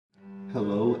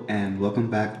Hello and welcome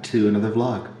back to another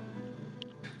vlog.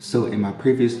 So in my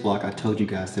previous vlog I told you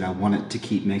guys that I wanted to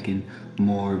keep making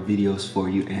more videos for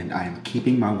you, and I am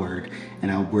keeping my word,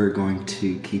 and we're going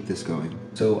to keep this going.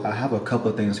 So I have a couple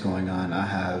of things going on. I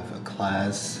have a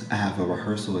class, I have a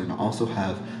rehearsal, and I also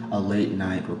have a late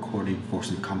night recording for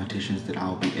some competitions that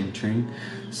I'll be entering.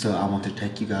 So I want to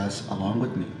take you guys along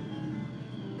with me.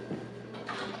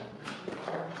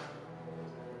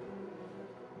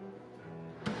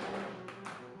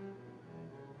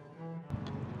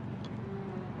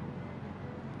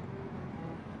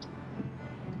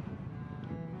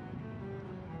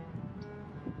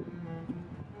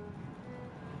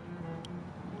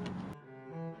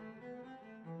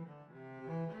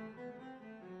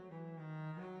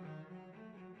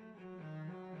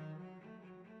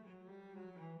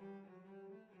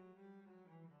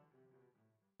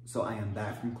 So I am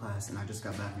back from class and I just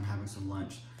got back from having some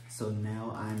lunch. So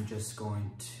now I'm just going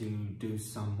to do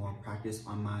some more practice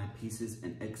on my pieces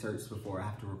and excerpts before I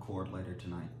have to record later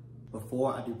tonight.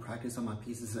 Before I do practice on my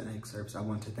pieces and excerpts, I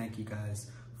want to thank you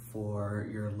guys for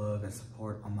your love and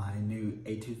support on my new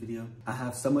etude video. I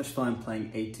have so much fun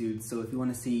playing etudes, so if you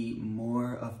want to see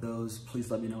more of those,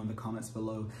 please let me know in the comments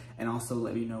below, and also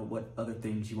let me know what other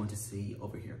things you want to see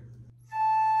over here.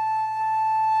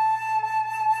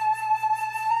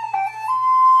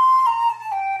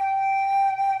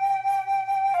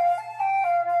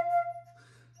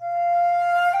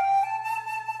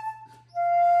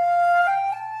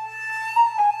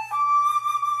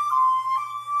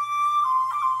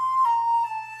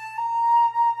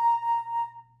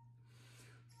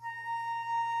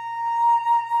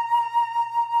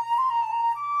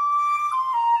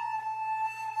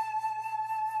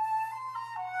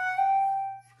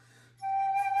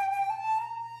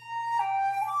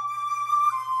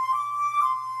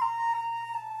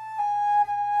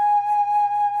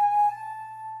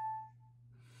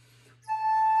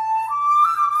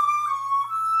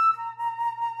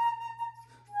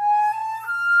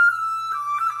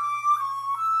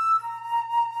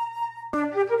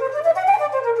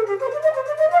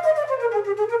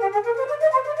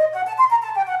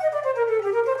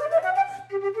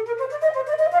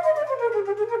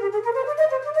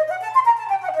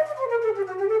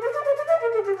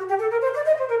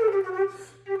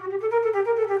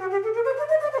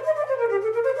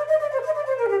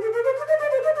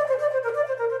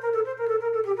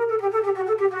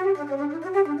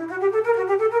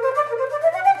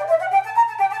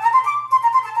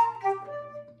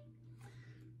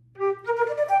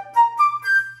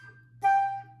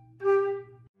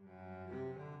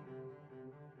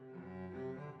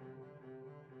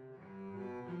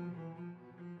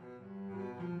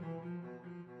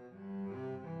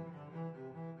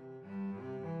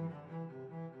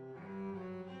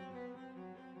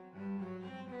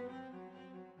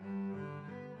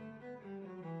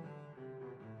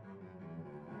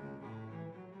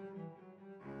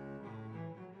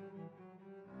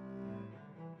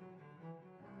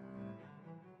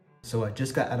 So I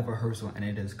just got out of rehearsal and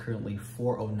it is currently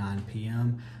 4:09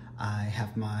 p.m. I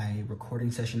have my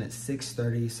recording session at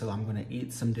 6:30, so I'm gonna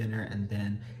eat some dinner and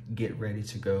then get ready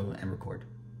to go and record.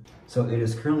 So it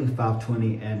is currently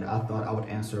 5:20 and I thought I would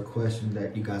answer a question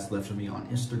that you guys left for me on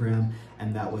Instagram,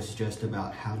 and that was just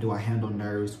about how do I handle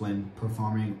nerves when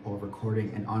performing or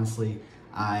recording, and honestly,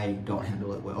 I don't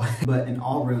handle it well. But in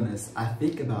all realness, I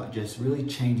think about just really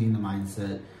changing the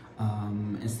mindset.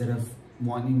 Instead of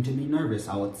wanting to be nervous,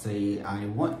 I would say I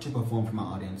want to perform for my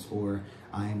audience, or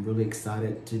I'm really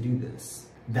excited to do this.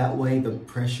 That way the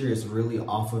pressure is really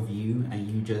off of you and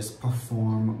you just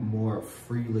perform more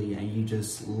freely and you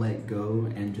just let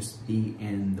go and just be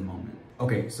in the moment.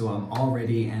 Okay, so I'm all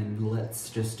ready and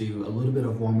let's just do a little bit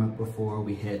of warm up before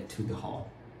we head to the hall.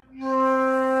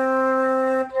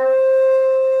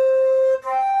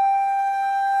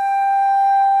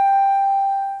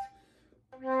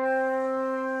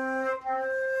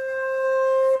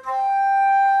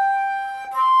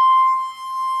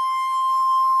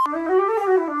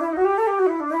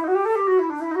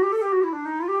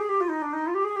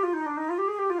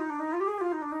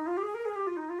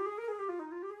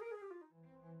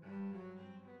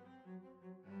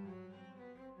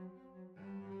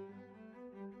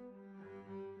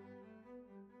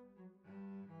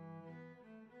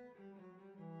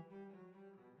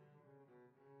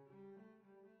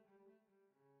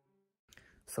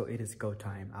 So it is go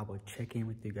time. I will check in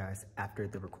with you guys after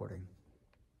the recording.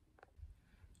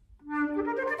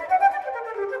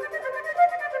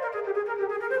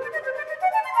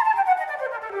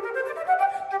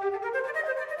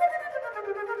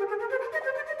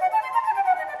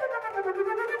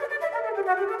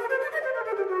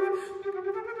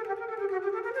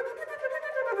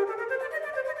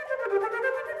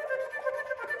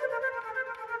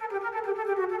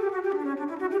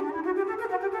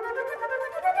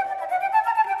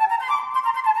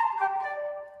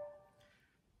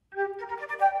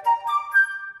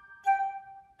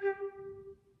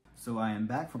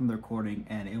 back from the recording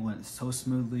and it went so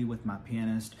smoothly with my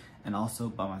pianist and also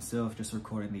by myself just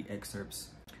recording the excerpts.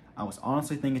 I was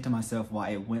honestly thinking to myself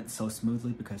why it went so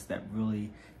smoothly, because that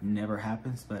really never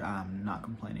happens, but I'm not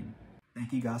complaining.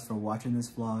 Thank you guys for watching this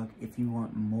vlog. If you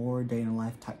want more day in the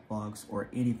life type vlogs or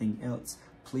anything else,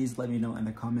 please let me know in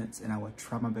the comments and I will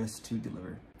try my best to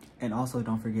deliver. And also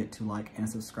don't forget to like and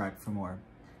subscribe for more.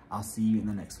 I'll see you in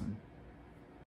the next one.